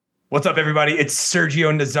What's up, everybody? It's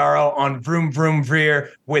Sergio Nazzaro on Vroom Vroom Veer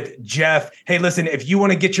with Jeff. Hey, listen, if you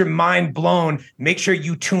want to get your mind blown, make sure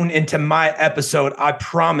you tune into my episode. I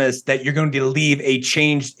promise that you're going to leave a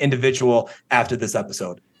changed individual after this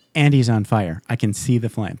episode. Andy's on fire. I can see the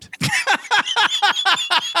flames.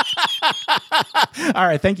 All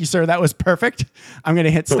right. Thank you, sir. That was perfect. I'm going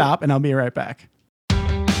to hit stop and I'll be right back.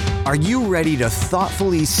 Are you ready to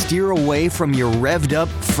thoughtfully steer away from your revved up,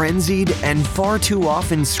 frenzied, and far too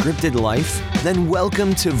often scripted life? Then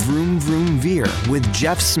welcome to Vroom Vroom Veer with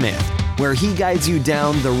Jeff Smith, where he guides you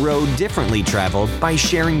down the road differently traveled by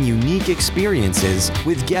sharing unique experiences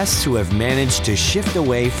with guests who have managed to shift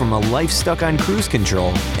away from a life stuck on cruise control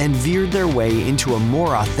and veered their way into a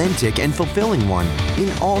more authentic and fulfilling one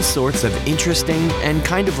in all sorts of interesting and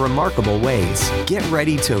kind of remarkable ways. Get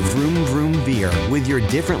ready to Vroom Vroom Veer with your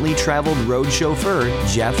differently traveled road chauffeur,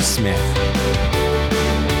 Jeff Smith.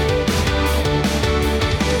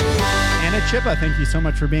 Anna Chippa, thank you so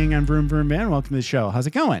much for being on Vroom Vroom Veer. Welcome to the show. How's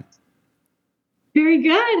it going? Very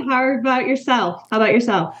good. How about yourself?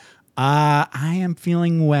 I am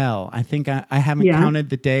feeling well. I think I haven't counted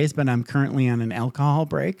the days, but I'm currently on an alcohol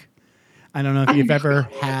break. I don't know if you've ever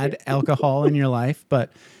had alcohol in your life,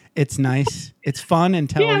 but it's nice. It's fun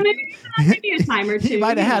until maybe a time or two. You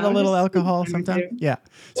might have had a little alcohol sometime. Yeah.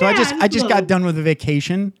 So I just got done with a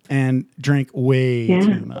vacation and drank way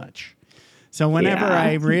too much. So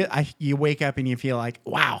whenever you wake up and you feel like,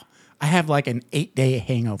 wow, I have like an 8-day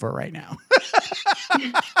hangover right now.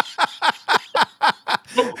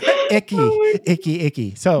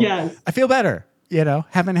 Icky. So I feel better,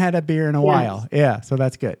 haven't had a beer in a while. Yeah. So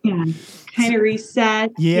that's good. Yeah. Kind of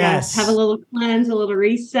reset. Yes. Have a little cleanse, a little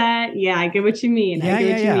reset. Yeah. I get what you mean.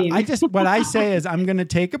 What I say is I'm going to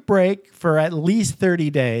take a break for at least 30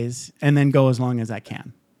 days and then go as long as I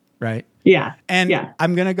can. Right. Yeah. And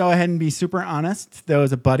I'm going to go ahead and be super honest. There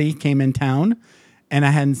was a buddy came in town and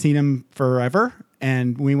I hadn't seen him forever.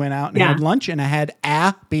 And we went out and had lunch and I had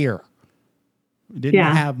a beer. Didn't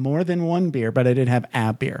have more than one beer, but I did have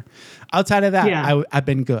a beer. Outside of that, I've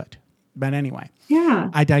been good. But anyway,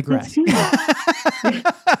 I digress.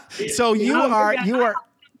 So you are.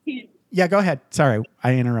 Yeah, go ahead. Sorry,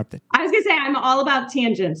 I interrupted. I was going to say, I'm all about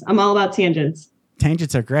tangents.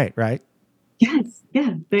 Tangents are great, right? Yes.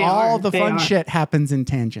 Yeah. All the fun shit happens in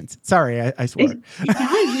tangents. Sorry, I swear.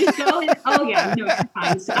 You're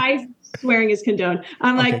fine. So swearing is condoned.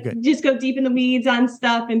 Just go deep in the weeds on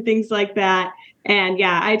stuff and things like that. And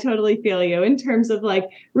I totally feel you in terms of like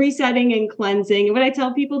resetting and cleansing. And what I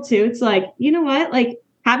tell people too, it's like, you know what, like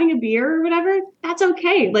having a beer or whatever, that's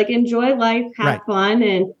okay. Like enjoy life, have fun.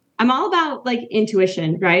 And I'm all about like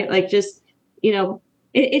intuition, right? Like just,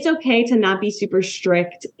 it's okay to not be super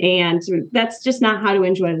strict. And that's just not how to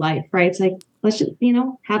enjoy life, right? It's like, let's just,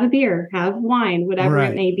 have a beer, have wine, whatever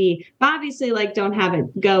it may be. But obviously, like, don't have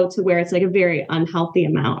it go to where it's like a very unhealthy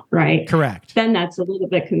amount, right? Correct. Then that's a little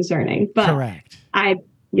bit concerning. But correct. I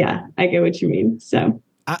get what you mean. So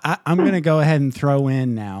I'm going to go ahead and throw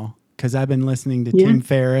in now, because I've been listening to Tim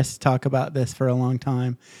Ferriss talk about this for a long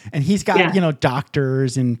time. And he's got,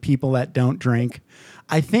 doctors and people that don't drink.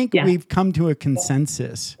 I think we've come to a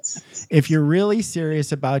consensus. If you're really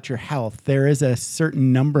serious about your health, there is a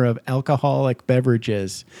certain number of alcoholic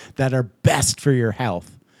beverages that are best for your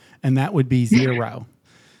health. And that would be 0.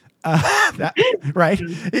 Right?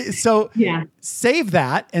 So save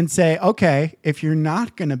that and say, okay, if you're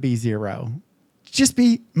not going to be 0, just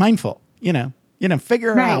be mindful,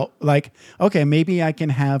 figure out like, okay, maybe I can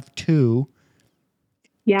have 2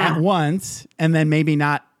 at once and then maybe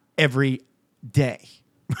not every day.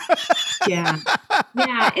 It's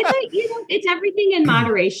like, it's everything in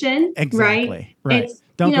moderation. Exactly. Right. It's,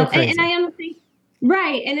 don't go crazy. And I understand.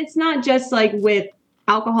 Right. And it's not just like with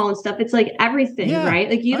alcohol and stuff. It's like everything, right?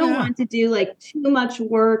 Like you don't want to do like too much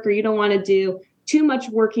work, or you don't want to do too much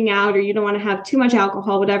working out, or you don't want to have too much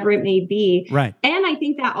alcohol, whatever it may be. Right. And I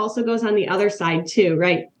think that also goes on the other side too,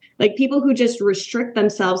 right? Like people who just restrict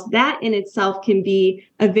themselves, that in itself can be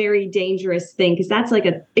a very dangerous thing, because that's like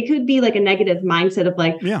it could be like a negative mindset of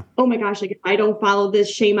like, oh my gosh, like if I don't follow this,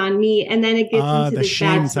 shame on me. And then it gets into this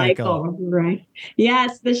bad cycle. Right.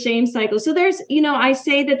 Yes, the shame cycle. So there's, I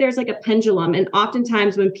say that there's like a pendulum. And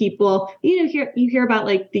oftentimes when people, you hear about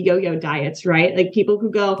like the yo-yo diets, right? Like people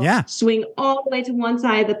who go swing all the way to one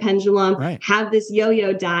side of the pendulum, have this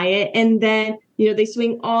yo-yo diet, and then they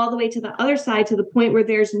swing all the way to the other side to the point where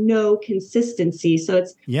there's no consistency. So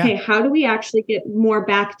it's, hey, how do we actually get more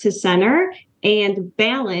back to center and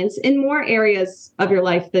balance in more areas of your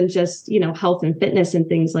life than just, health and fitness and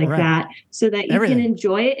things like that, so that you can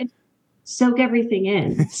enjoy it. And soak everything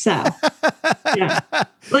in. So yeah,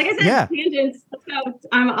 like I said, tangents. So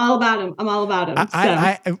I'm all about them. I'm all about them.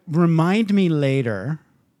 I remind me later.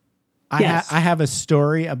 I have a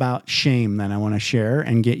story about shame that I want to share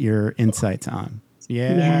and get your insights on.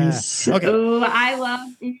 Yeah. Yes. Okay. Oh, I love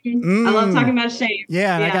talking about shame.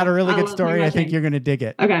 Yeah, and I got a really good story. I think you're going to dig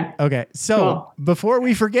it. Okay. So before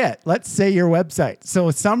we forget, let's say your website. So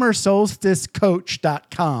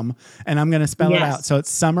summersolsticecoach.com, and I'm going to spell it out. So it's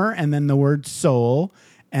summer and then the word soul,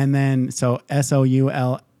 and then so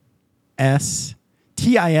SOULSTICE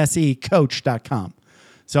coach.com.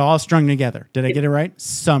 So all strung together. Did I get it right?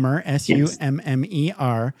 Summer, SUMMER, SOULSTICE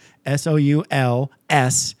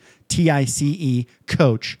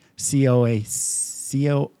coach,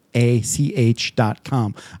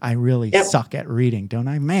 COACH.com. I really suck at reading, don't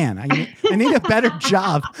I? Man, I need a better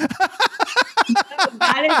job.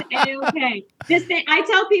 That is okay. I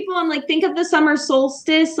tell people, I'm like, think of the summer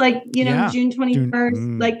solstice, like, June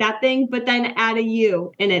 21st, like that thing, but then add a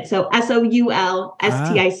U in it. So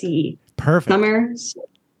SOULSTICE. Perfect. Summer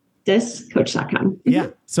solsticecoach.com. Yeah.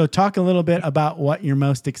 So talk a little bit about what you're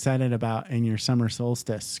most excited about in your summer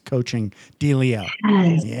solstice coaching dealio.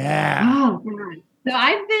 Yes. Yeah. Oh, God. So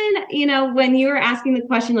I've been, when you were asking the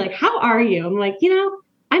question, like, how are you? I'm like,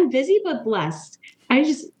 I'm busy but blessed. But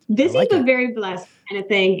very blessed kind of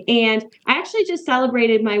thing. And I actually just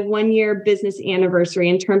celebrated my 1-year business anniversary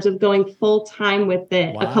in terms of going full time with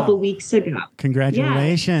it a couple weeks ago.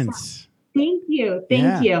 Congratulations. Thank you.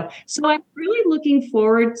 Thank you. So I'm really looking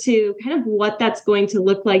forward to kind of what that's going to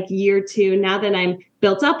look like year 2. Now that I'm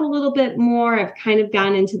built up a little bit more, I've kind of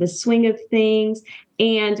gotten into the swing of things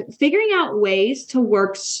and figuring out ways to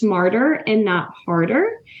work smarter and not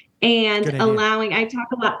harder. And allowing, I talk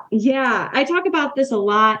about this a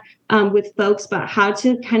lot with folks about how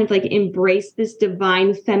to kind of like embrace this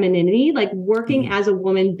divine femininity, like working as a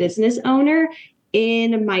woman business owner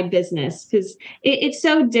in my business, because it's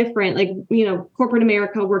so different. Like, corporate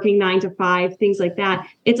America, working 9 to 5, things like that.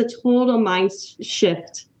 It's a total mind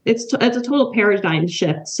shift. It's a total paradigm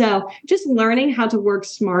shift. So just learning how to work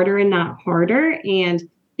smarter and not harder, and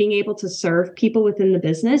being able to serve people within the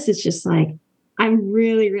business is just like, I'm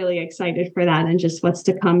really, really excited for that and just what's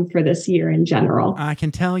to come for this year in general. I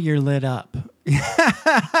can tell you're lit up. Super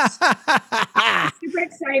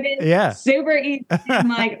excited. Yeah. Super easy. I'm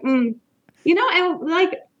like, and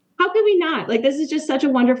like, how could we not? Like, this is just such a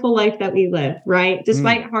wonderful life that we live, right?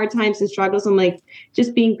 Despite hard times and struggles, I'm like,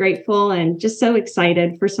 just being grateful and just so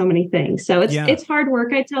excited for so many things. So it's hard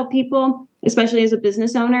work, I tell people, especially as a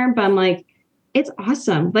business owner, but I'm like, it's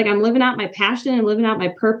awesome. Like, I'm living out my passion and living out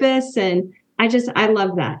my purpose. And I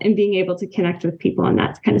love that, and being able to connect with people and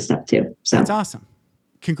that kind of stuff too. So that's awesome.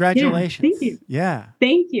 Congratulations. Yeah, thank you. Yeah.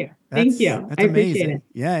 Thank you. Thank you. That's I amazing. appreciate it.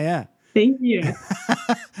 Yeah. Yeah. Thank you.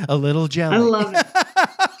 A little jelly. I love it.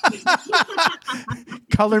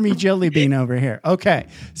 Color me jelly bean over here. Okay.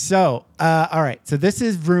 So, all right. So this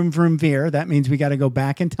is Vroom Vroom Veer. That means we got to go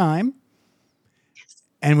back in time,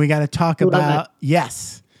 and we got to talk about, you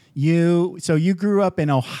grew up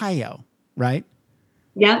in Ohio, right?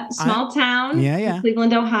 Yep. Small town. Yeah.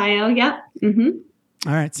 Cleveland, Ohio. Yep. Mm-hmm.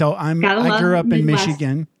 All right. So I grew up in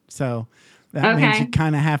Michigan. So that means you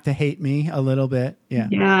kind of have to hate me a little bit. Yeah.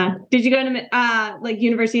 Yeah. Did you go to like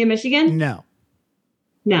University of Michigan? No.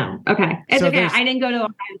 Okay. It's okay. I didn't go to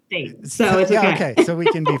Ohio State. So it's okay. Okay. So we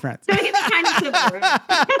can be friends. So we can be kind of civil. Right?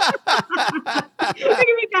 We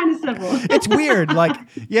can be kind of civil. It's weird. Like,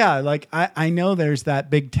 I know there's that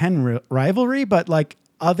Big Ten rivalry, but like,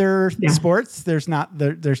 other sports, there's not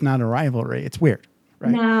a rivalry. It's weird,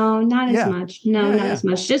 right? No, not as much. Not as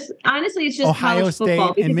much. Just honestly, it's just Ohio State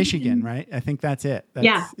football and Michigan, right? I think that's it.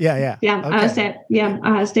 Yeah. Okay. Ohio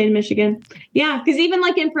State and Michigan. Yeah, because even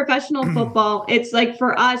like in professional football, it's like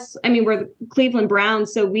for us. I mean, we're the Cleveland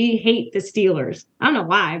Browns, so we hate the Steelers. I don't know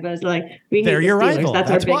why, but it's like we hate the Steelers. Your rival.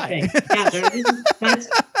 That's our big thing. Yeah,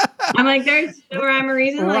 I'm like, there's no rhyme or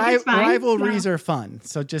reason. Like, it's fine. Rivalries are fun,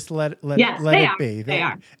 so just let it be. They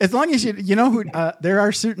are. As long as who there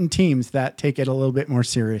are certain teams that take it a little bit more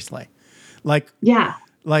seriously. I'm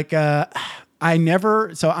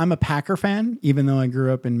a Packer fan, even though I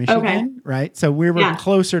grew up in Michigan, right? So we were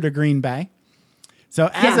closer to Green Bay.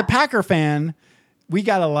 So as a Packer fan, we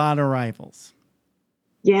got a lot of rivals.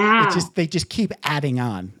 Yeah. They just keep adding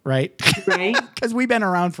on, right? Right. Because we've been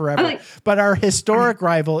around forever. But our historic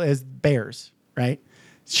rival is Bears, right?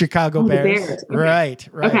 Chicago Bears. The Bears. Okay. Right.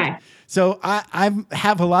 Okay. So I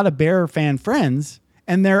have a lot of Bear fan friends,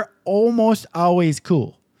 and they're almost always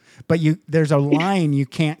cool. But there's a line you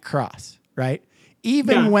can't cross, right?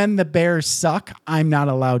 Even when the Bears suck, I'm not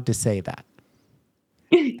allowed to say that.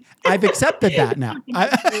 I've accepted that now.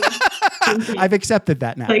 I've accepted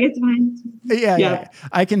that now. Like, it's fine. Yeah.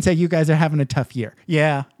 I can say you guys are having a tough year.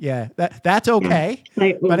 Yeah. That's okay.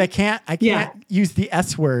 Yeah. But I can't use the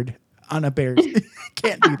S word on a Bears.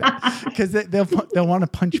 Can't do that because they'll want to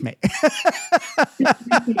punch me. It's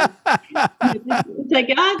like,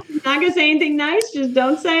 not gonna say anything nice. Just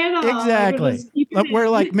don't say it all. Exactly. Where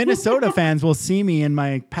like Minnesota fans will see me in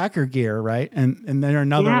my Packer gear, right? And then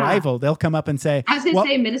another rival, they'll come up and say, I was gonna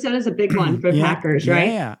say Minnesota's a big one for Packers, right?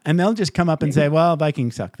 Yeah. And they'll just come up and say, well,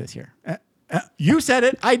 Vikings suck this year. You said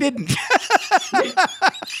it. I didn't.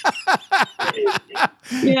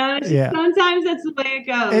 Sometimes that's the way it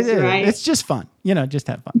goes, right? It's just fun. Just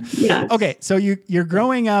have fun. Yeah. Okay. So you're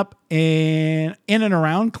growing up in and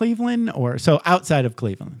around Cleveland, or so outside of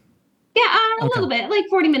Cleveland? Yeah, a little bit, like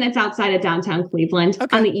 40 minutes outside of downtown Cleveland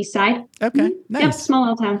on the east side. Okay. Mm-hmm. Nice. Yep, small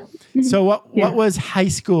little town. Mm-hmm. So what was high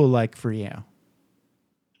school like for you?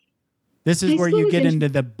 This is where you get into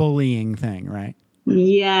the bullying thing, right?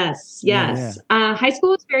 Yes. Yeah. High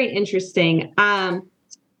school was very interesting. I'll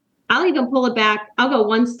even pull it back. I'll go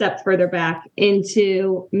one step further back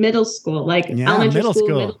into middle school, like elementary middle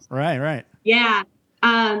school. Right. Yeah.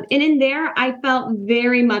 And in there, I felt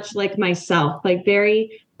very much like myself, like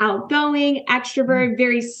very outgoing, extrovert,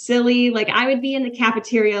 very silly. Like I would be in the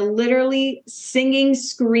cafeteria, literally singing,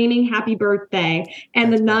 screaming happy birthday.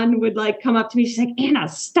 And the nun would like come up to me. She's like, Anna,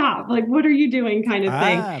 stop. Like, what are you doing? Kind of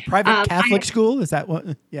thing. Private Catholic school. Is that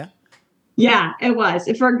what? Yeah. Yeah, it was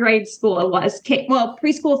for grade school. It was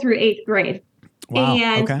preschool through 8th grade. Wow.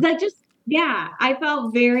 And that just, I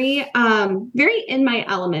felt very, very in my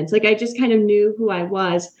elements. Like I just kind of knew who I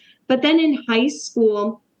was. But then in high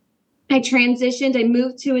school, I transitioned. I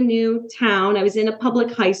moved to a new town. I was in a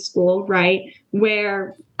public high school, right,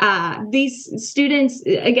 where these students,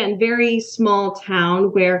 again, very small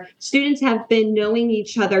town where students have been knowing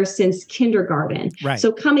each other since kindergarten. Right.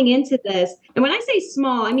 So coming into this, and when I say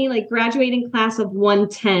small, I mean like graduating class of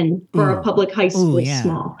 110 for a public high school.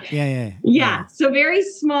 Small. Yeah. So very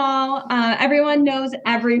small. Everyone knows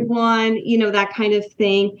everyone, that kind of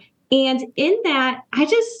thing. And in that,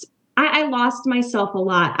 I lost myself a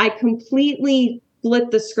lot. I completely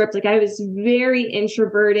flipped the script. Like I was very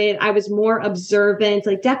introverted. I was more observant,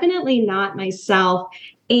 like definitely not myself.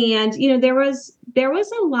 And, there was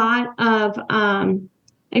a lot of,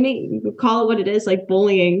 call it what it is, like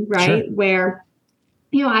bullying, right? Sure. Where,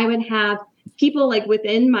 I would have people like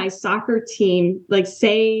within my soccer team, like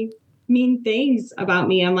say mean things about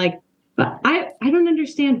me. I'm like, but I don't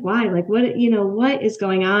understand why, like what is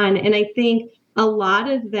going on? And I think a lot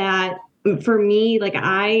of that for me, like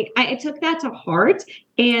I took that to heart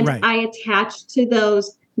and I attached to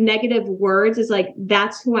those negative words as like,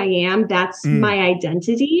 that's who I am. That's my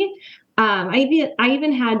identity. I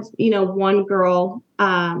even had, one girl,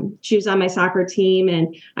 she was on my soccer team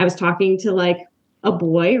and I was talking to like a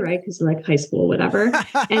boy, right? Cause like high school, whatever.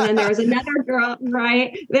 And then there was another girl,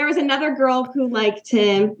 right? There was another girl who liked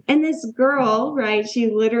him. And this girl, right?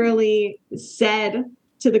 She literally said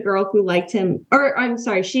to the girl who liked him, or I'm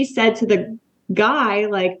sorry, she said to the guy,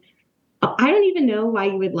 like, I don't even know why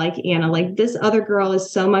you would like Anna. Like this other girl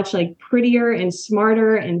is so much like prettier and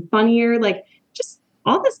smarter and funnier. Like just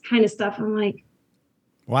all this kind of stuff. I'm like,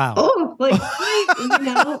 wow. Oh, like,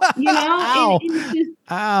 Ow. And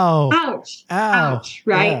it's just, ouch,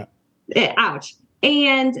 right? Yeah. Ouch.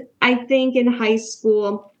 And I think in high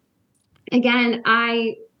school, again,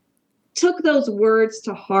 I took those words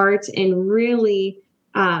to heart and really,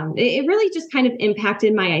 it really just kind of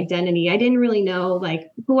impacted my identity. I didn't really know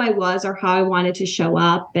like who I was or how I wanted to show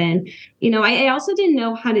up. And, I also didn't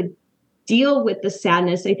know how to deal with the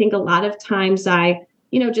sadness. I think a lot of times I,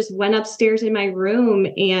 just went upstairs in my room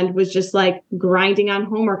and was just like grinding on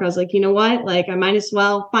homework. I was like, you know what? Like I might as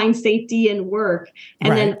well find safety in work.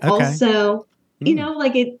 And then also,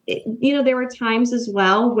 like there were times as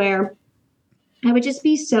well where I would just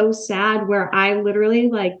be so sad where I literally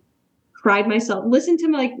like cried myself, listened to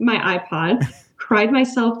my iPod, cried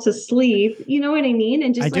myself to sleep. You know what I mean?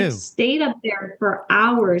 And just stayed up there for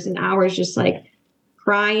hours and hours, just like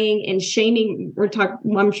crying and shaming.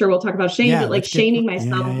 I'm sure we'll talk about shame, but like shaming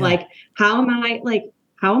myself. Like, how am I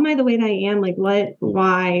the way that I am? Like, why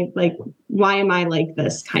am I like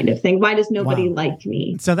this kind of thing? Why does nobody like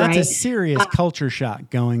me? So that's a serious culture shock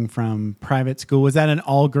going from private school. Was that an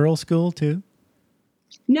all girl school too?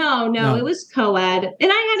 No, it was co-ed.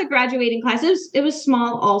 And I had a graduating class. It was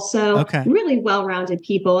small also. Okay. Really well-rounded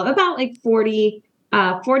people, about like 40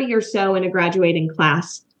 or so in a graduating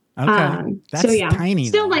class. Okay. That's tiny.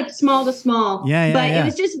 Still like small to small. But it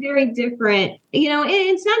was just very different.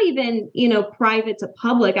 It's not even, private to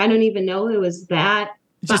public. I don't even know it was that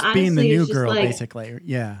Just honestly, being the new girl, like, basically.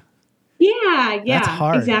 Yeah. Yeah. That's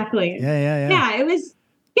hard. Exactly. Yeah. Yeah, it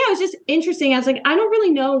was just interesting. I was like, I don't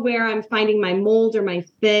really know where I'm finding my mold or my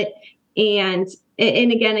fit. And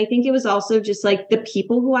again, I think it was also just like the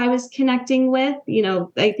people who I was connecting with.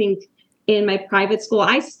 I think in my private school,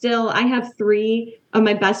 I have 3 of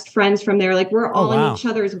my best friends from there. Like, we're all in each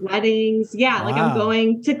other's weddings. Yeah. Wow. Like, I'm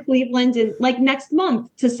going to Cleveland in like next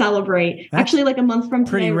month to celebrate. That's actually like a month from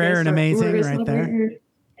today. Pretty rare and amazing right there.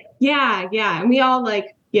 Yeah. And we all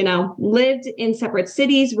like, lived in separate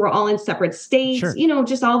cities. We're all in separate states, sure.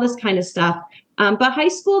 Just all this kind of stuff. But high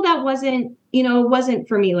school, that wasn't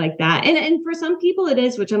for me like that. And for some people it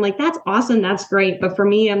is, which I'm like, that's awesome. That's great. But for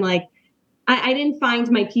me, I'm like, I didn't find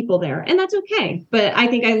my people there, and that's okay. But I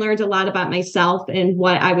think I learned a lot about myself and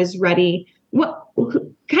what I was ready. What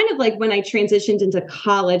kind of like when I transitioned into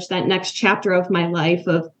college, that next chapter of my life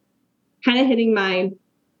of kind of hitting my,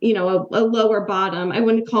 a lower bottom. I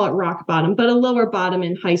wouldn't call it rock bottom, but a lower bottom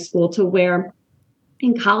in high school, to where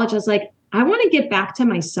in college, I was like, I want to get back to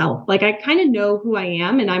myself. Like, I kind of know who I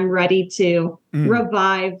am, and I'm ready to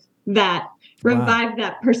revive that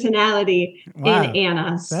personality in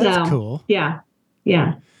Anna. That's cool. Yeah.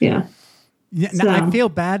 Now, I feel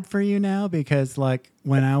bad for you now, because like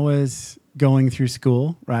when I was going through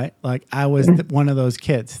school, right? Like, I was one of those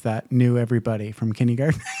kids that knew everybody from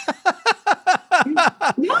kindergarten.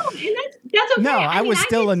 No, and that's okay. No, I was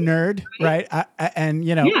still a nerd, right?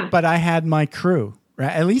 But I had my crew,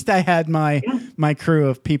 right? At least I had my crew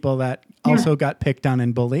of people that also got picked on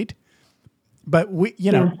and bullied. But we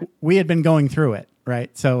had been going through it,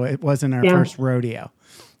 right? So it wasn't our first rodeo.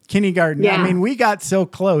 Kindergarten, I mean, we got so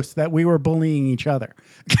close that we were bullying each other.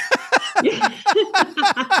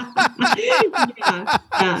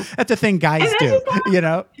 That's a thing guys do,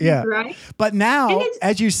 Right. But now,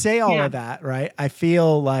 as you say all of that, right, I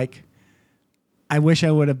feel like I wish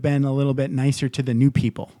I would have been a little bit nicer to the new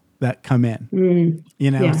people that come in,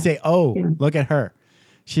 say, look at her.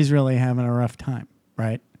 She's really having a rough time,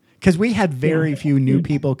 right? Because we had very few new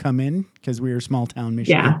people come in, because we were small town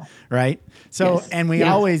Michigan, right? So, and we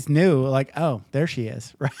always knew, like, oh, there she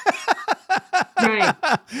is, right? Right.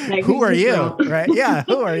 Like, who are you? Right. Yeah.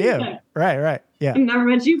 Who are you? Right. Yeah. I've never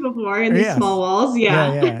met you before in these small walls.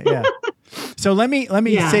 Yeah. So let me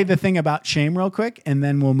say the thing about shame real quick, and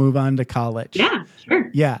then we'll move on to college. Yeah,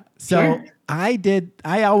 sure. Yeah. So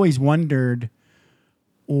I always wondered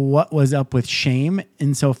what was up with shame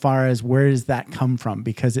insofar as where does that come from?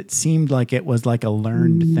 Because it seemed like it was like a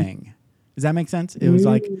learned thing. Does that make sense? It was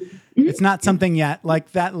like, it's not something yet,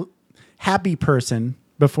 like that happy person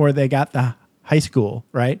before they got the high school,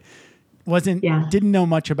 right? Didn't know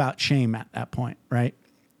much about shame at that point, right?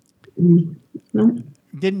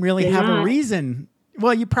 Didn't really have a reason.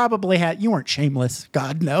 Well, you probably had, you weren't shameless.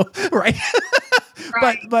 God, no. Right.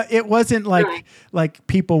 But it wasn't like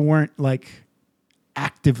people weren't like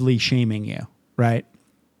actively shaming you, right?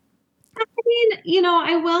 I mean,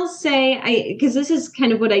 I will say, because this is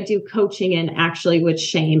kind of what I do coaching in, actually, with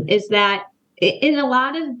shame, is that in a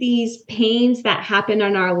lot of these pains that happen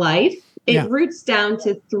in our life, it roots down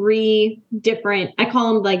to 3 different, I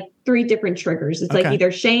call them like 3 different triggers. It's like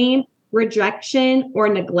either shame, rejection, or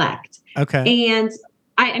neglect. Okay. And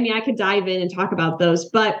I could dive in and talk about those,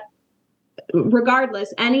 but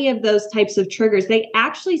regardless, any of those types of triggers, they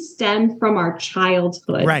actually stem from our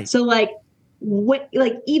childhood. Right. So like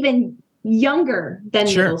even younger than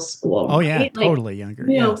middle school. Oh yeah, right? Totally younger.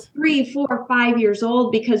 3, 4, 5 years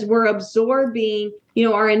old, because we're absorbing,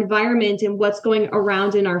 our environment and what's going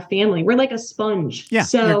around in our family. We're like a sponge. Yeah.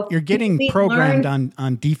 So you're getting programmed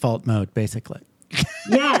on default mode, basically.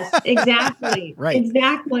 Yes, exactly. Right.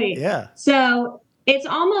 Exactly. Yeah. So it's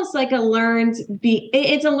almost like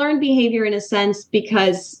it's a learned behavior in a sense,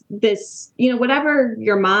 because this, whatever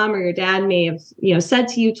your mom or your dad may have, said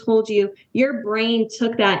to you, told you, your brain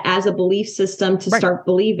took that as a belief system to start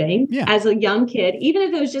believing as a young kid, even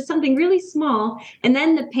if it was just something really small. And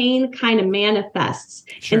then the pain kind of manifests.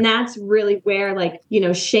 Sure. And that's really where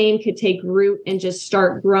shame could take root and just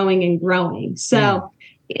start growing and growing. So,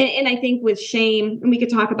 and I think with shame, and we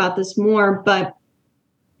could talk about this more, but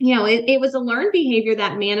it was a learned behavior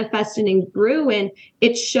that manifested and grew, and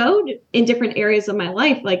it showed in different areas of my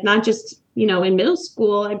life, like not just, in middle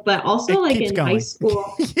school, but also like in high school,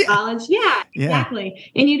 college. Yeah,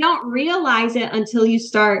 exactly. And you don't realize it until you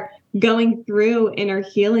start going through inner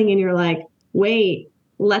healing and you're like, wait,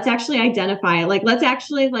 let's actually identify it. Like, let's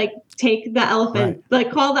actually like take the elephant,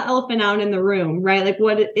 like call the elephant out in the room, right? Like,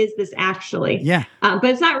 what is this actually? Yeah. But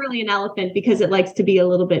it's not really an elephant because it likes to be a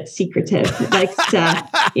little bit secretive. It likes to,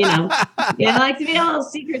 it likes to be a little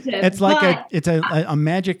secretive. It's like a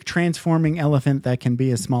magic transforming elephant that can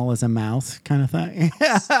be as small as a mouse kind of thing.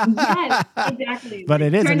 Yes, exactly. But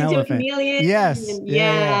it is an elephant. Into a chameleon. Yes.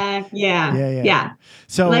 Yeah.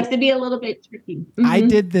 So it likes to be a little bit tricky. Mm-hmm. I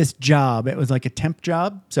did this job. It was like a temp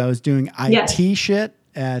job. So I was doing IT shit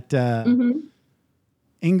at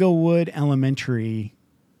Inglewood Elementary.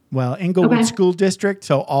 Well, Inglewood School District.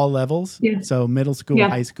 So all levels. Yeah. So middle school,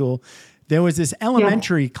 high school. There was this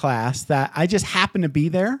elementary class that I just happened to be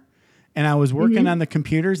there. And I was working on the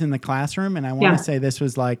computers in the classroom. And I want to say this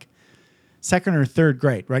was like second or third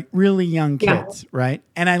grade, right? Really young kids, right?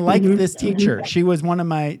 And I liked this teacher. She was one of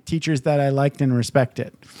my teachers that I liked and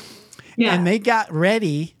respected. Yeah. And they got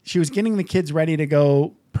ready. She was getting the kids ready to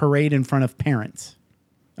go parade in front of parents.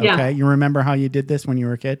 Okay. Yeah. You remember how you did this when you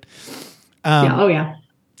were a kid? Oh yeah.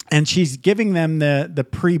 And she's giving them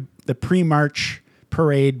the pre-march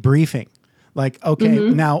parade briefing. Like, okay,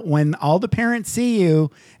 now when all the parents see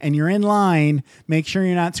you and you're in line, make sure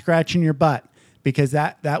you're not scratching your butt because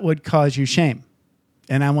that would cause you shame.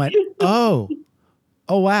 And I went, oh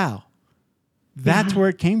wow. That's where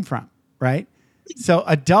it came from, right? So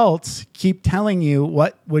adults keep telling you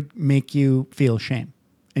what would make you feel shame.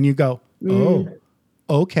 And you go, oh,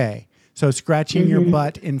 okay. So scratching your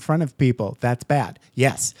butt in front of people, that's bad.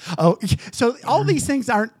 Yes. Oh, so all these things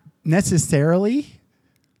aren't necessarily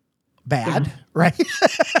bad, right?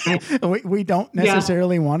 we don't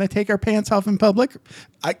necessarily want to take our pants off in public.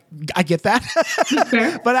 I get that.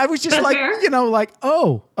 But I was just that's like, fair. Like,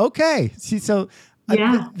 oh, okay. See, so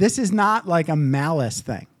this is not like a malice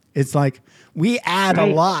thing. It's like we add a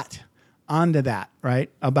lot onto that, right?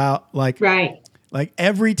 About like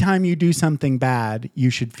every time you do something bad, you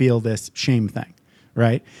should feel this shame thing,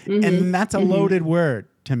 right? And that's a loaded word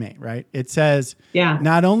to me, right? It says,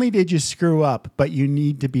 not only did you screw up, but you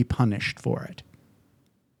need to be punished for it.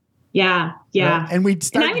 Yeah. Right? And we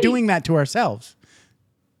start doing that to ourselves.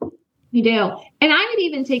 We do. And I would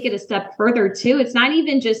even take it a step further too. It's not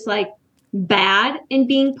even just like bad in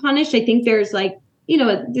being punished. I think there's like,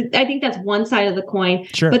 I think that's one side of the coin.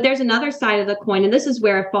 Sure. But there's another side of the coin. And this is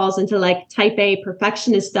where it falls into like type A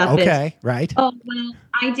perfectionist stuff. Okay, right. Oh, well,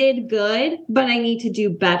 I did good, but I need to do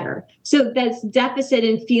better. So that's deficit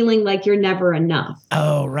and feeling like you're never enough.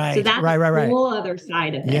 Oh, right. So that's right. the whole other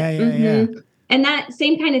side of it. Yeah. And that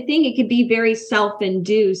same kind of thing, it could be very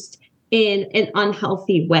self-induced in an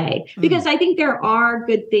unhealthy way. Because I think there are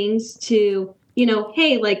good things to,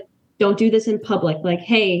 hey, like, don't do this in public. Like,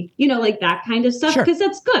 hey, like that kind of stuff. Because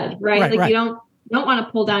that's good, right? You don't want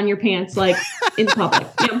to pull down your pants like in public.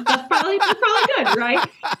 That's probably good, right?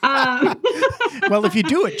 Well, if you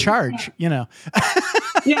do it, charge. Yeah.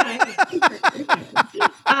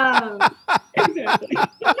 Exactly.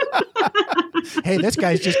 Hey, this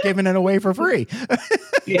guy's just giving it away for free.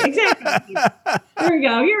 Yeah, exactly. Here we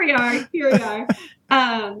go. Here we are.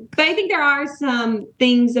 But I think there are some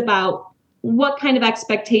things about what kind of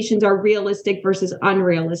expectations are realistic versus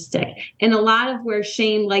unrealistic. And a lot of where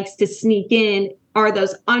shame likes to sneak in are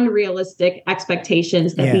those unrealistic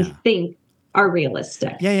expectations that we think are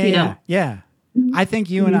realistic. Yeah. I think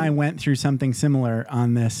you and I went through something similar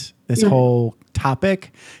on this whole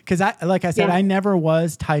topic. Because like I said, I never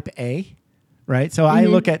was type A, right? So I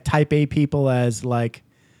look at type A people as like,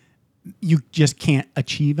 you just can't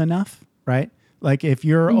achieve enough, right? Like if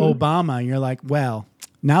you're Obama, you're like, well,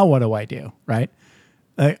 now what do I do, right?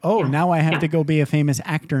 Like, now I have to go be a famous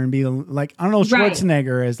actor and be like Arnold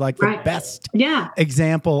Schwarzenegger is like the best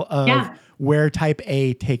example of where type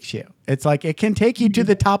A takes you. It's like it can take you to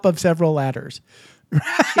the top of several ladders.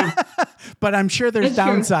 But I'm sure there's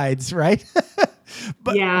downsides, right?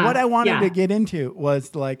 But what I wanted to get into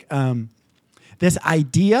was like this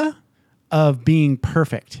idea of being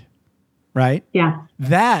perfect. Right? Yeah.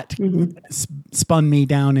 That spun me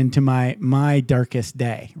down into my darkest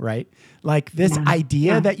day, right? Like this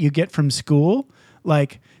idea that you get from school,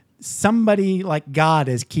 like somebody like God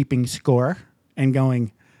is keeping score and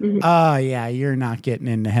going, oh yeah, you're not getting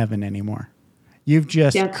into heaven anymore. You've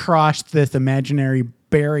just crossed this imaginary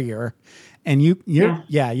barrier and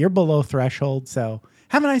you're below threshold. So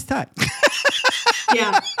have a nice time.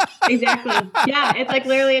 Yeah, exactly. Yeah, it's like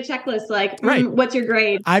literally a checklist. Like, what's your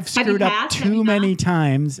grade? I've screwed up too many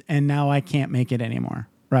times, and now I can't make it anymore.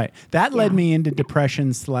 Right. That led me into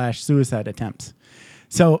depression / suicide attempts.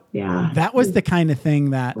 So that was the kind of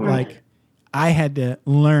thing that like I had to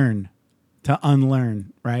learn to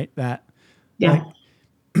unlearn. Right. That. Yeah.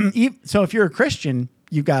 Like, so if you're a Christian,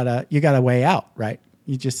 you gotta weigh out, right?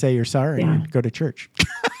 You just say you're sorry and go to church.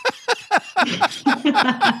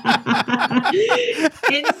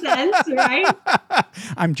 In a sense, right?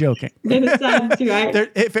 I'm joking. In a sense, right?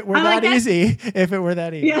 If it were that easy.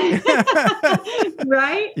 Yeah.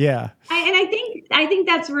 Right? Yeah. I think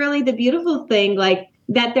that's really the beautiful thing, like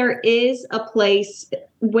that there is a place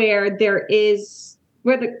where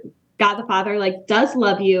the God the Father like does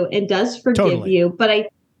love you and does forgive you. But I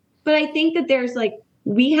think that there's like,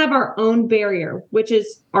 we have our own barrier, which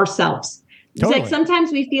is ourselves. It's like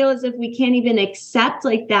sometimes we feel as if we can't even accept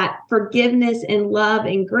like that forgiveness and love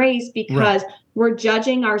and grace because we're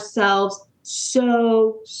judging ourselves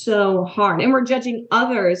so hard, and we're judging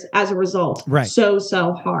others as a result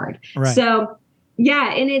so hard. So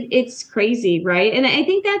yeah, and it's crazy, right? And I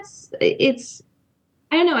think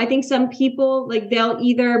I don't know. I think some people like they'll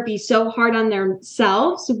either be so hard on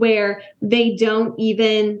themselves where they don't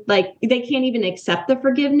even they can't even accept the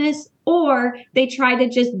forgiveness, or they try to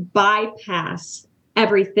just bypass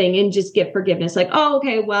everything and just get forgiveness. Like, oh,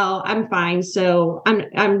 okay, well, I'm fine, so I'm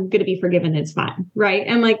going to be forgiven. It's fine, right?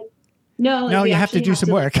 I'm like, no, you have to do some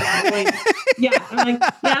work. Yeah, I'm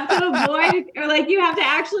like, you have to avoid, or like you have to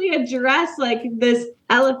actually address like this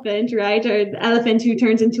elephant, right? Or the elephant who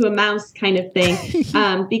turns into a mouse kind of thing,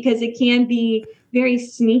 because it can be very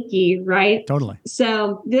sneaky, right? Totally.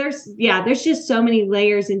 So there's just so many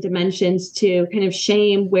layers and dimensions to kind of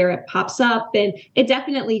shame where it pops up, and it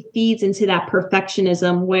definitely feeds into that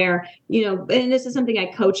perfectionism where, and this is something I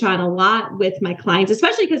coach on a lot with my clients,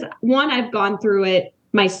 especially because one, I've gone through it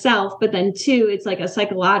myself, but then two, it's like a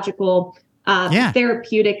psychological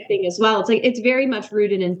therapeutic thing as well. It's like it's very much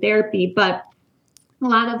rooted in therapy, but a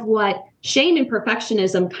lot of what shame and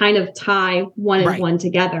perfectionism kind of tie one and one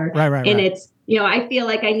together. Right. And it's, I feel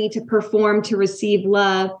like I need to perform to receive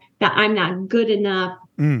love, that I'm not good enough,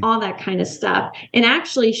 all that kind of stuff. And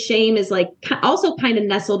actually shame is like also kind of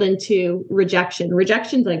nestled into rejection.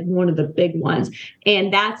 Rejection's like one of the big ones.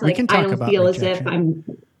 And that's like, I don't feel rejection. As if I'm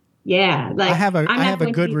like I have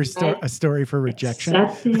a good story for rejection.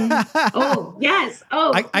 Oh yes.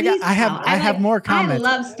 Oh, I have more comments. I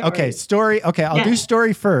love stories. Okay, story. Okay, I'll do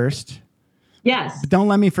story first. Yes. But don't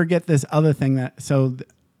let me forget this other thing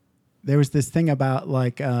there was this thing about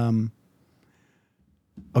like okay,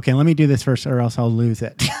 let me do this first or else I'll lose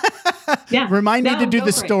it. Yeah. Remind me to do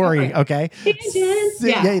the story, okay? Tangents.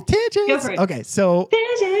 Tangents. Go for it. Okay, so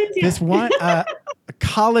this one a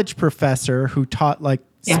college professor who taught like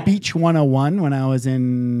Speech 101 when I was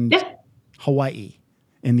in Hawaii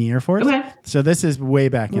in the Air Force. Okay. So this is way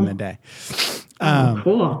back in the day.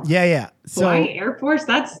 Cool. Yeah. So Hawaii Air Force,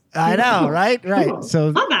 I know, right? Cool. So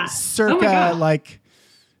love that. Circa like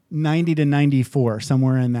 90 to 94,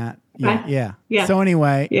 somewhere in that. Yeah. So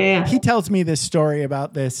anyway, he tells me this story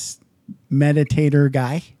about this meditator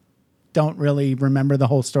guy. Don't really remember the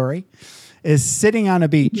whole story. Is sitting on a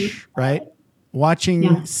beach, right?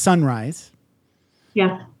 Watching sunrise.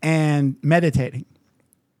 Yeah. And meditating.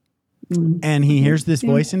 And he hears this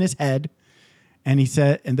voice in his head. And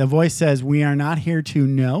the voice says, "We are not here to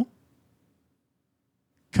know,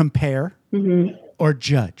 compare, or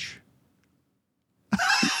judge."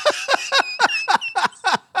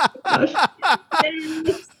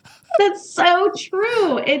 That's so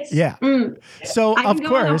true. It's So of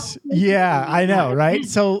course, I know, right?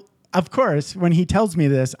 So of course, when he tells me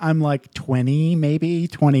this, I'm like 20, maybe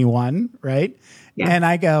 21, right? Yeah. And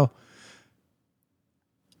I go,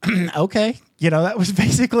 okay. That was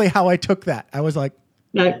basically how I took that. I was like,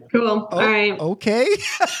 cool. All right. Okay.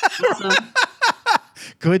 Awesome.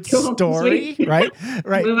 Good story. Sweet. Right.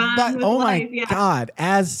 But oh my God.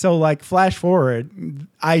 Like flash forward,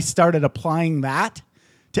 I started applying that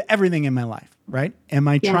to everything in my life. Right. Am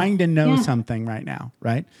I trying to know something right now?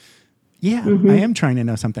 Right. Yeah, I am trying to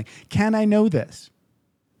know something. Can I know this?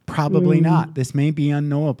 Probably not. This may be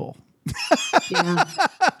unknowable.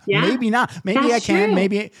 Maybe not. Maybe that's I can. True.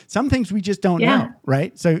 Maybe some things we just don't know.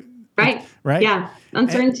 Right. So. Right. Yeah.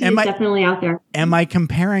 Uncertainty is definitely out there. Am I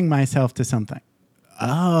comparing myself to something?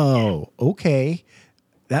 Oh, okay.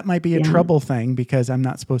 That might be a trouble thing because I'm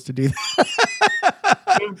not supposed to do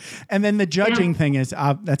that. And then the judging thing is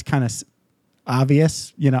that's kind of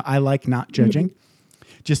obvious. I like not judging.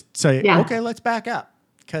 Just say, okay, let's back up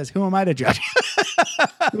because who am I to judge?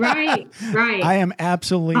 Right. I am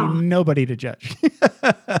absolutely nobody to judge.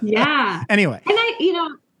 Anyway.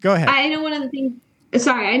 And go ahead. I know one of the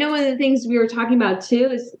things we were talking about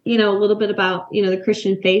too is, a little bit about, the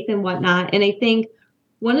Christian faith and whatnot. And I think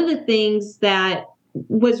one of the things that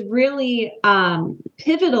was really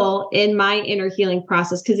pivotal in my inner healing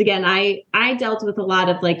process, because again, I dealt with a lot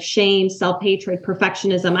of like shame, self-hatred,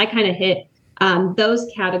 perfectionism. I kind of hit those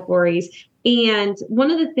categories. And one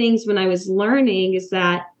of the things when I was learning is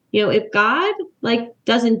that, if God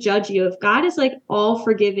doesn't judge you, if God is all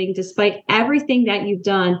forgiving despite everything that you've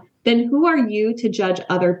done, then who are you to judge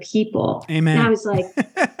other people? Amen. And I was like,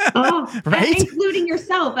 oh, right? Including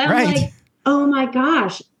yourself. I'm right. like, oh my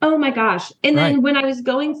gosh. And then when I was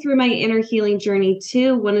going through my inner healing journey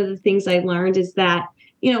too, one of the things I learned is that,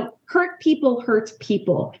 hurt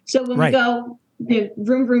people. So when we go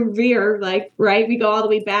vroom, vroom, veer, we go all the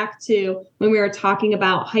way back to when we were talking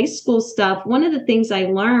about high school stuff. One of the things I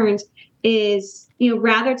learned is,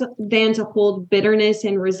 rather than to hold bitterness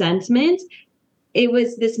and resentment, it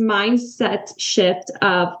was this mindset shift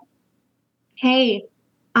of, hey,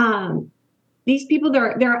 these people,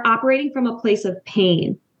 they're operating from a place of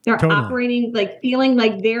pain. They're operating feeling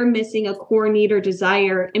like they're missing a core need or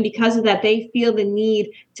desire. And because of that, they feel the need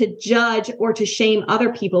to judge or to shame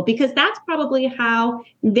other people, because that's probably how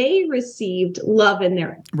they received love in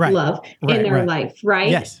their life. Right.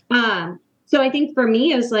 Yes. So I think for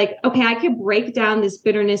me, it was like, okay, I could break down this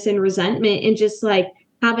bitterness and resentment and just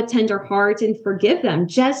have a tender heart and forgive them,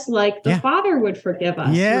 just like the Father would forgive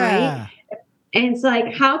us. Right. And it's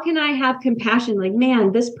like, how can I have compassion?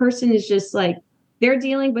 Man, this person is just they're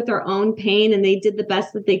dealing with their own pain and they did the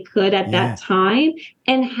best that they could at that time.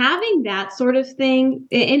 And having that sort of thing.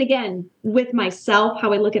 And again, with myself,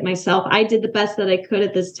 how I look at myself, I did the best that I could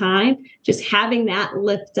at this time, just having that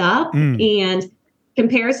lift up. And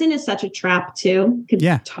comparison is such a trap too. Could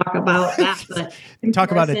talk about that, but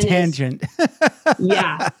talk about a tangent.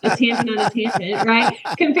 A tangent on a tangent, right?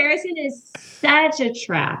 Comparison is such a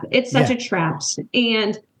trap. It's such a trap.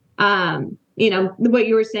 And, what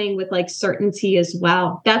you were saying with certainty as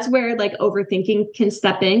well, that's where overthinking can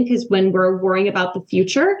step in, because when we're worrying about the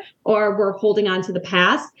future or we're holding on to the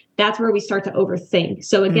past, that's where we start to overthink.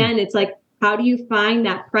 So again, it's how do you find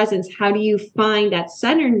that presence? How do you find that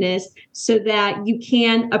centeredness so that you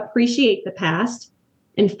can appreciate the past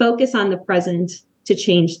and focus on the present to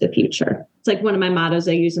change the future? It's one of my mottos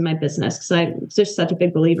I use in my business because I'm just such a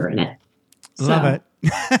big believer in it. Love it.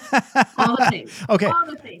 All the things. Okay. All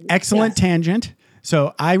the things. Excellent tangent.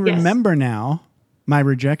 So I remember now my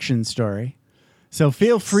rejection story. So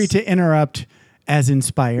feel free to interrupt as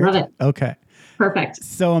inspired. Love it. Okay. Perfect.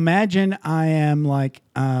 So imagine I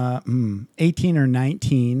am 18 or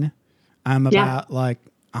 19. I'm about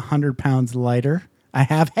 100 pounds lighter. I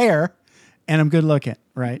have hair and I'm good looking,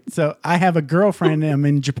 right? So I have a girlfriend. I'm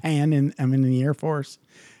in Japan and I'm in the Air Force.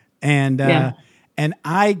 And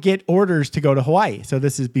I get orders to go to Hawaii. So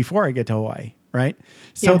this is before I get to Hawaii, right?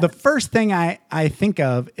 So the first thing I think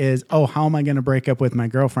of is, how am I going to break up with my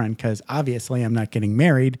girlfriend? Because obviously I'm not getting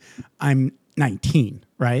married. I'm 19,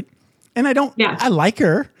 right? And I like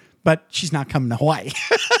her, but she's not coming to Hawaii,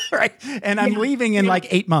 right? And I'm leaving in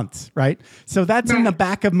 8 months, right? So that's in the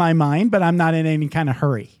back of my mind, but I'm not in any kind of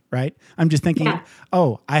hurry, right? I'm just thinking,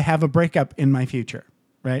 I have a breakup in my future,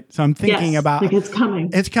 right? So I'm thinking about it's coming.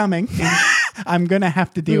 It's coming. I'm going to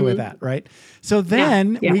have to deal with that, right? So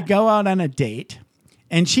then we go out on a date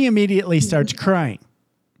and she immediately starts crying.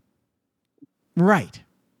 Right.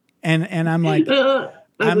 And I'm like,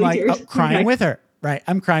 crying with her. Right.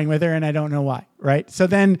 I'm crying with her and I don't know why. Right. So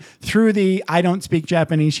then through I don't speak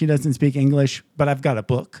Japanese. She doesn't speak English, but I've got a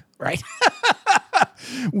book. Right.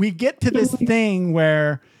 We get to this thing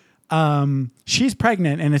where she's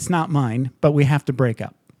pregnant and it's not mine, but we have to break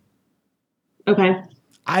up. Okay.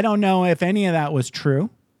 I don't know if any of that was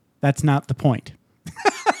true. That's not the point.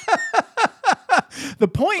 The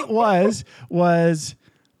point was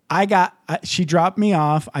she dropped me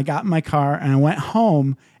off. I got in my car and I went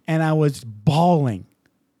home. And I was bawling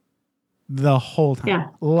the whole time,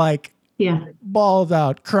 bawled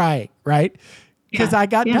out, crying, right? Because I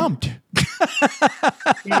got dumped.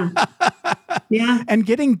 And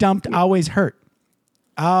getting dumped always hurt.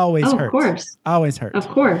 Always hurt. Of course. Always hurt. Of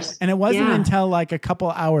course. And it wasn't until a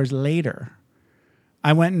couple hours later,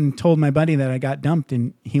 I went and told my buddy that I got dumped.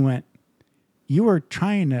 And he went, "You were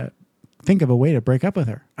trying to think of a way to break up with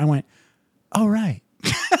her." I went, "Oh, right."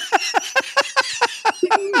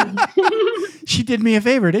 She did me a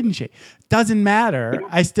favor, didn't she? Doesn't matter.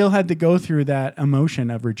 I still had to go through that emotion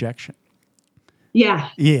of rejection. Yeah.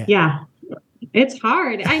 It's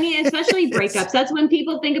hard. I mean, especially breakups. That's when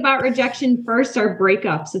people think about rejection first, are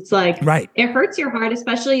breakups. It's it hurts your heart,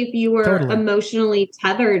 especially if you were emotionally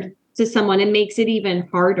tethered to someone. It makes it even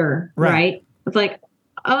harder, right? It's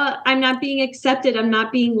I'm not being accepted. I'm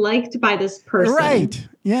not being liked by this person. Right.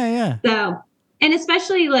 Yeah. So, and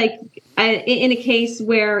especially in a case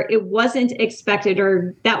where it wasn't expected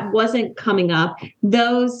or that wasn't coming up,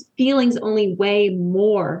 those feelings only weigh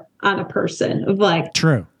more on a person of like,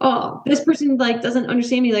 true. Oh, this person like doesn't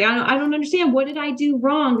understand me. Like, I don't understand. What did I do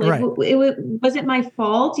wrong? Like, was it my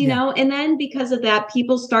fault? You know? And then because of that,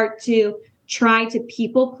 people start to try to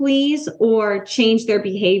people please or change their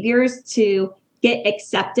behaviors to get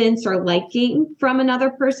acceptance or liking from another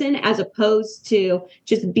person, as opposed to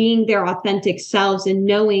just being their authentic selves and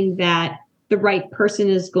knowing that the right person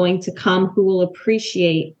is going to come who will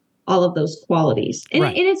appreciate all of those qualities. And,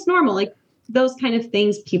 and it's normal. Like those kind of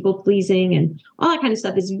things, people pleasing and all that kind of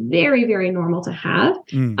stuff is very, very normal to have.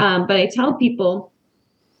 But I tell people,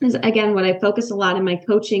 is again, what I focus a lot in my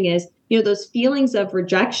coaching is, you know, those feelings of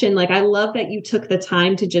rejection. Like, I love that you took the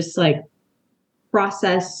time to just like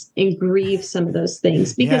process and grieve some of those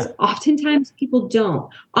things, because oftentimes people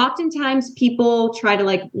don't. Oftentimes people try to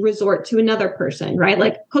like resort to another person, right?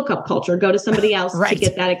 Like hookup culture, go to somebody else to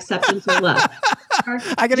get that acceptance or love.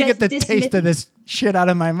 I got to get the taste of this shit out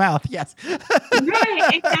of my mouth. Yes.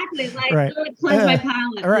 Right. Exactly. Like cleanse my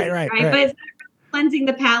palate. Right. But it's not cleansing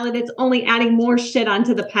the palate. It's only adding more shit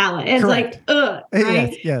onto the palate. It's like,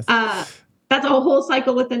 right? Yes. That's a whole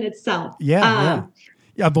cycle within itself.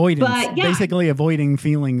 Avoidance, basically avoiding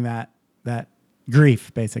feeling that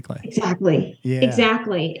grief, basically. Exactly.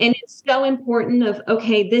 And it's so important of,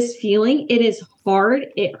 okay, this feeling, it is hard,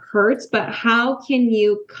 it hurts, but how can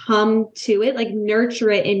you come to it, like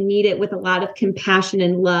nurture it and meet it with a lot of compassion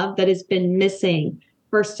and love that has been missing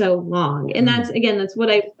for so long. And that's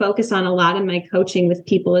what I focus on a lot in my coaching with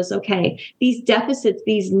people is, okay, these deficits,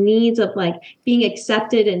 these needs of like being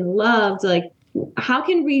accepted and loved, like, how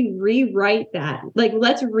can we rewrite that? Like,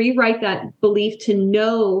 let's rewrite that belief to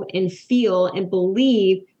know and feel and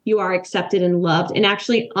believe you are accepted and loved, and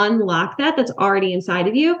actually unlock that's already inside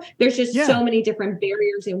of you. There's just so many different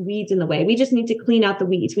barriers and weeds in the way. We just need to clean out the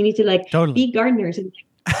weeds. We need to like be gardeners and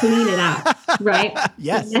clean it out, right?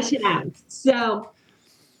 Mesh it out. So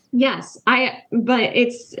yes, but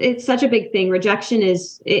it's such a big thing. Rejection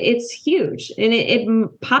it's huge, and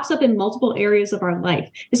it pops up in multiple areas of our life,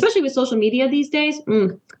 especially with social media these days.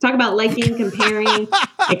 Talk about liking, comparing,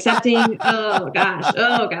 accepting. Oh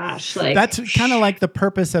gosh. Like, that's kind of like the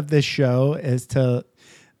purpose of this show is to,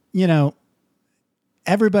 you know,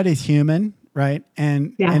 everybody's human, right?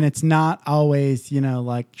 And it's not always, you know,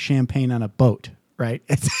 like champagne on a boat, right?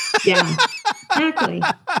 It's exactly.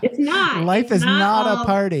 It's not. Life is not a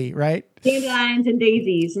party, right? Dandelions and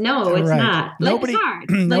daisies. No, it's not. Nobody, it's hard.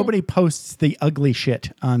 Nobody posts the ugly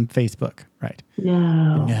shit on Facebook, right?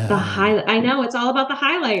 No. The highlight. I know, it's all about the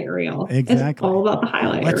highlight reel. Exactly. It's all about the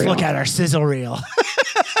highlight reel. Let's look at our sizzle reel.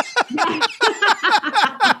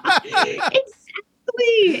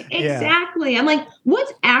 Exactly. I'm like,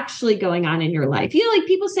 what's actually going on in your life? You know, like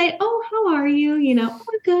people say, oh, how are you? You know,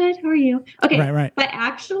 oh, good. How are you? Okay. Right. But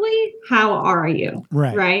actually, how are you?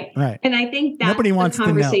 Right. And I think that's nobody wants the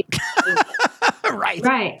conversation. To know.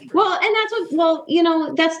 Right. Well, and you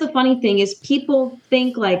know, that's the funny thing is people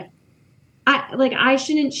think like, I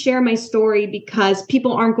shouldn't share my story because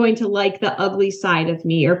people aren't going to like the ugly side of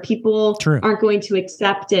me, or people aren't going to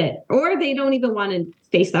accept it, or they don't even want to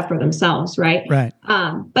face that for themselves. Right.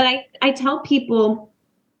 But I tell people,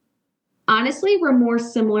 honestly, we're more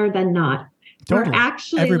similar than not. Totally. We're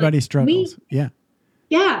actually everybody struggles.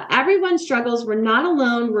 Yeah, everyone struggles. We're not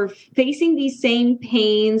alone. We're facing these same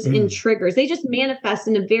pains and triggers. They just manifest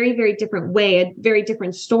in a very, very different way, a very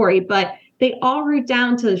different story, but they all root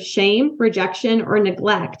down to shame, rejection, or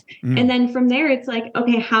neglect. And then from there, it's like,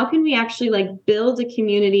 okay, how can we actually like build a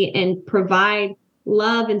community and provide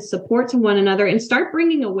love and support to one another and start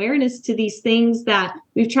bringing awareness to these things that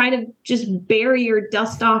we've tried to just bury or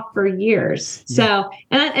dust off for years. So,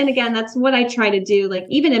 and again, that's what I try to do. Like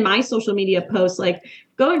even in my social media posts, like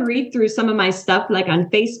go and read through some of my stuff, like on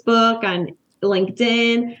Facebook, on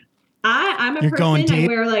LinkedIn. I'm a person, I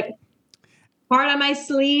wear like heart on my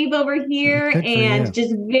sleeve over here and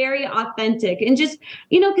just very authentic and just,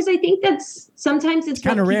 you know, because I think that's sometimes it's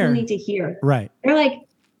what people need to hear. Right. They're like,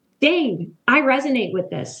 dang, I resonate with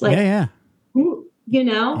this. Like, you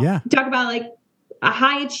know, talk about like a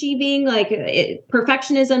high achieving, like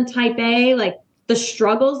perfectionism type A, like the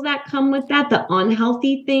struggles that come with that, the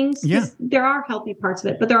unhealthy things. There are healthy parts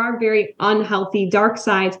of it, but there are very unhealthy dark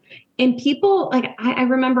sides. And people like, I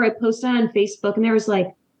remember I posted on Facebook and there was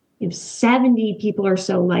like, 70 people or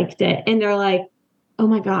so liked it. And they're like, oh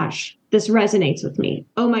my gosh, this resonates with me.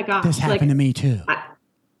 Oh my gosh. This happened to me too.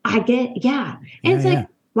 I get, And it's like,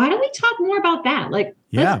 why don't we talk more about that? Like,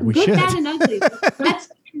 we good, should. bad, and ugly. Let's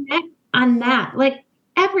connect on that. Like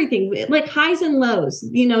everything, like highs and lows,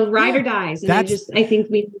 ride or dies. And I think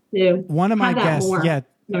we need to one of my guests,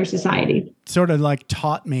 in our society. Sort of like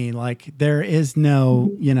taught me like there is no,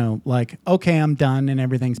 like, okay, I'm done and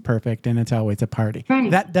everything's perfect and it's always a party. Right.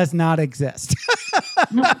 That does not exist.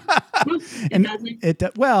 No, it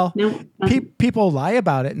doesn't. People lie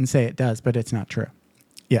about it and say it does, but it's not true.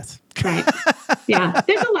 Yes. Right. Yeah.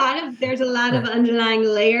 There's a lot of underlying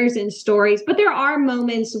layers and stories, but there are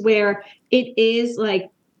moments where it is like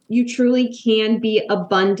you truly can be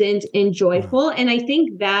abundant and joyful. And I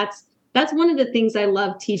think that's one of the things I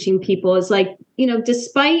love teaching people is like,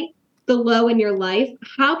 despite the low in your life,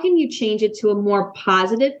 how can you change it to a more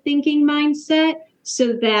positive thinking mindset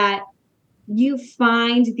so that you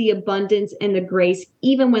find the abundance and the grace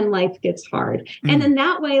even when life gets hard. And then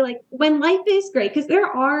that way, like when life is great, because there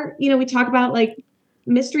are, we talk about like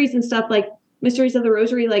mysteries and stuff, like mysteries of the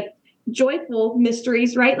rosary, like joyful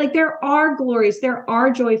mysteries, right? Like there are glories, there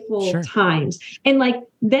are joyful times. And like,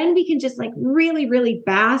 then we can just like really, really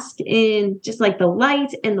bask in just like the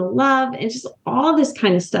light and the love and just all this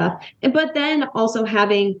kind of stuff. But then also how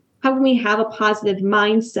can we have a positive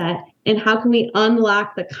mindset and how can we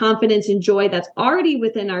unlock the confidence and joy that's already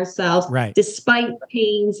within ourselves, despite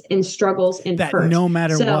pains and struggles and that hurt. No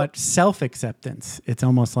matter what, self-acceptance. It's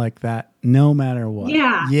almost like that. No matter what.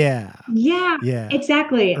 Yeah,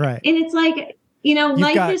 exactly. Right. And it's like,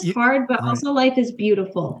 life is hard, but also life is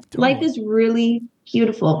beautiful. Totally. Life is really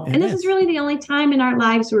beautiful. And this is really the only time in our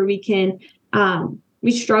lives where we can, we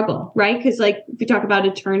struggle, right? Because like, if we talk about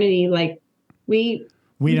eternity, like we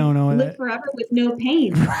don't know live forever with no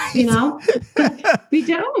pain, we don't.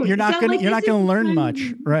 You're not going to learn much.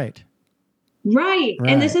 Right.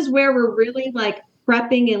 And this is where we're really like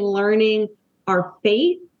prepping and learning our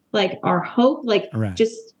faith, like our hope, like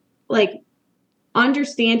just like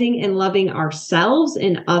understanding and loving ourselves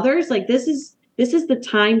and others. Like this is the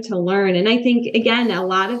time to learn. And I think, again, a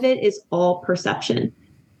lot of it is all perception.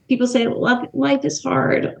 People say life is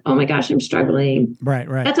hard. Oh my gosh, I'm struggling. Right.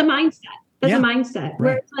 That's a mindset. That's a mindset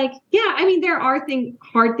where it's like, there are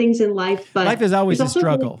hard things in life, but life is always a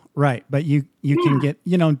struggle. Right. But you can get,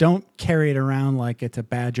 don't carry it around like it's a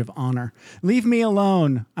badge of honor. Leave me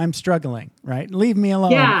alone. I'm struggling. Right. Leave me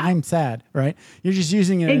alone. I'm sad. Right. You're just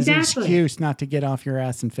using it as an excuse not to get off your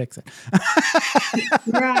ass and fix it.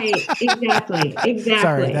 Right. Exactly.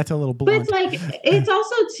 Sorry. That's a little blunt. But it's like, it's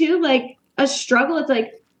also too like a struggle. It's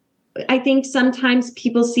like, I think sometimes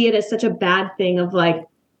people see it as such a bad thing of like,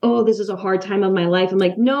 oh, this is a hard time of my life. I'm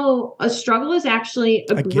like, no, a struggle is actually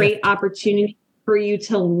a great opportunity for you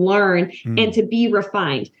to learn and to be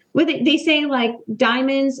refined. With it, they say like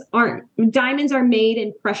diamonds are made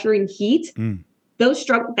in pressure and heat. Those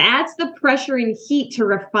that's the pressure and heat to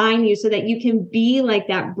refine you so that you can be like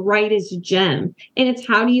that brightest gem. And it's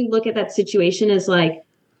how do you look at that situation as like,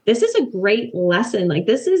 this is a great lesson. Like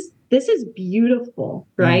this is beautiful,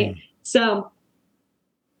 right? So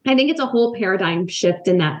I think it's a whole paradigm shift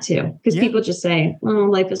in that too. Because people just say, oh,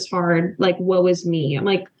 life is hard. Like, woe is me. I'm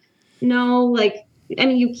like, no, like, I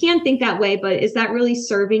mean, you can think that way, but is that really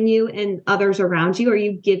serving you and others around you? Are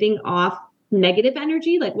you giving off negative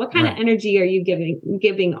energy? Like what kind of energy are you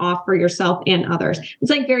giving off for yourself and others? It's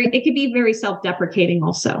like it could be very self-deprecating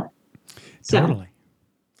also. So, totally.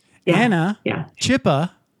 Anna, Chippa,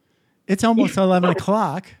 it's almost 11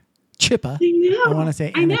 o'clock. Chippa. I know. I want to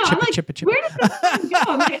say I know. Chippa, I'm like, Chippa. Where did this go?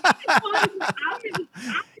 I'm like,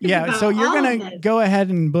 so you're going to go ahead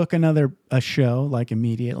and book a show like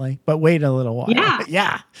immediately, but wait a little while.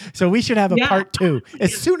 Yeah. So we should have a part 2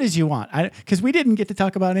 as soon as you want. Because we didn't get to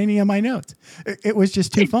talk about any of my notes. It was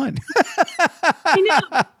just too fun. I know.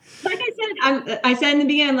 Like I said in the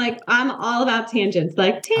beginning, like I'm all about tangents.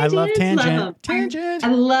 Like tangents, I love tangents. I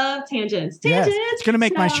love tangents. Yes. It's going to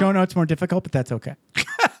make my show notes more difficult, but that's okay.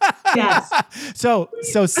 Yes. So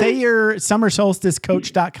say your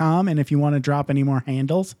summersolsticecoach.com. And if you want to drop any more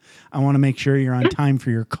handles, I want to make sure you're on time for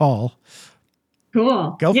your call.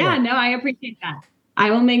 Cool. Go for it. Yeah, no, I appreciate that. I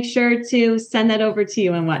will make sure to send that over to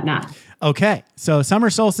you and whatnot. Okay. So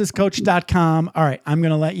summersolsticecoach.com. All right. I'm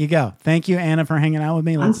going to let you go. Thank you, Anna, for hanging out with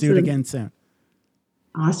me. Let's do it again soon.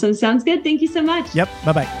 Awesome. Sounds good. Thank you so much. Yep.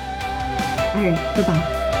 Bye-bye. All right.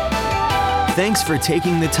 Bye-bye. Thanks for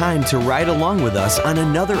taking the time to ride along with us on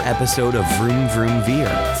another episode of Vroom Vroom Veer.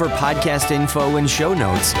 For podcast info and show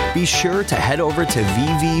notes, be sure to head over to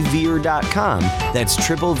vvveer.com. That's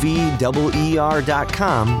VVER.com.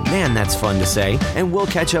 Man, that's fun to say. And we'll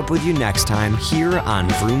catch up with you next time here on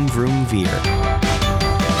Vroom Vroom Veer.